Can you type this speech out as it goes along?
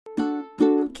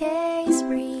case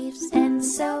briefs, and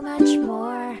so much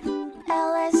more.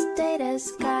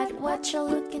 LSData's got what you're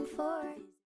looking for.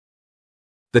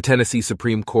 The Tennessee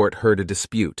Supreme Court heard a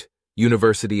dispute,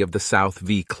 University of the South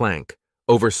v. Klank,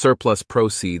 over surplus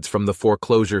proceeds from the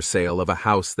foreclosure sale of a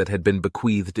house that had been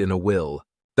bequeathed in a will.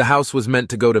 The house was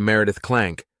meant to go to Meredith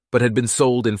Klank, but had been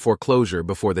sold in foreclosure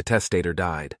before the testator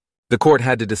died. The court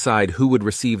had to decide who would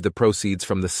receive the proceeds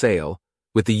from the sale,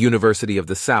 with the University of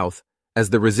the South as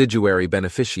the residuary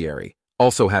beneficiary,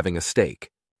 also having a stake.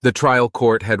 The trial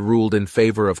court had ruled in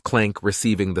favor of Klank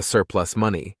receiving the surplus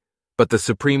money, but the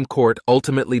Supreme Court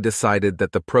ultimately decided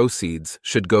that the proceeds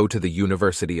should go to the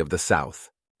University of the South.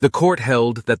 The court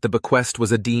held that the bequest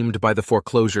was deemed by the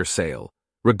foreclosure sale,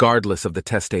 regardless of the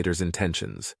testator's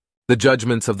intentions. The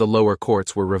judgments of the lower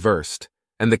courts were reversed,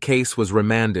 and the case was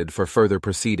remanded for further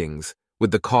proceedings,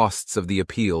 with the costs of the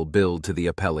appeal billed to the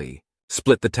appellee.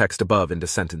 Split the text above into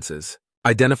sentences.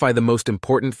 Identify the most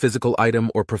important physical item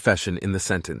or profession in the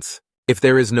sentence. If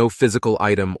there is no physical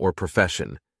item or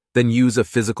profession, then use a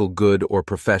physical good or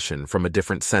profession from a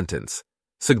different sentence.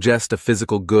 Suggest a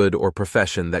physical good or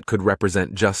profession that could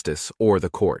represent justice or the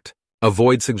court.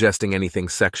 Avoid suggesting anything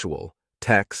sexual.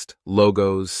 Text,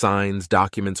 logos, signs,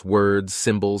 documents, words,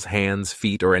 symbols, hands,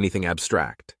 feet, or anything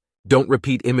abstract. Don't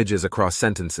repeat images across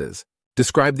sentences.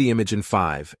 Describe the image in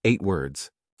 5, 8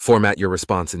 words. Format your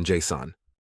response in JSON.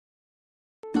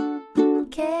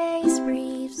 Case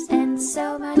briefs, and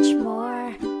so much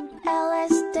more.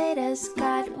 LSData's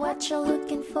got what you're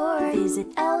looking for.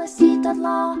 Visit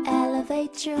lsd.law,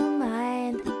 elevate your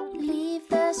mind. Leave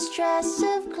the stress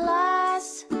of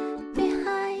class.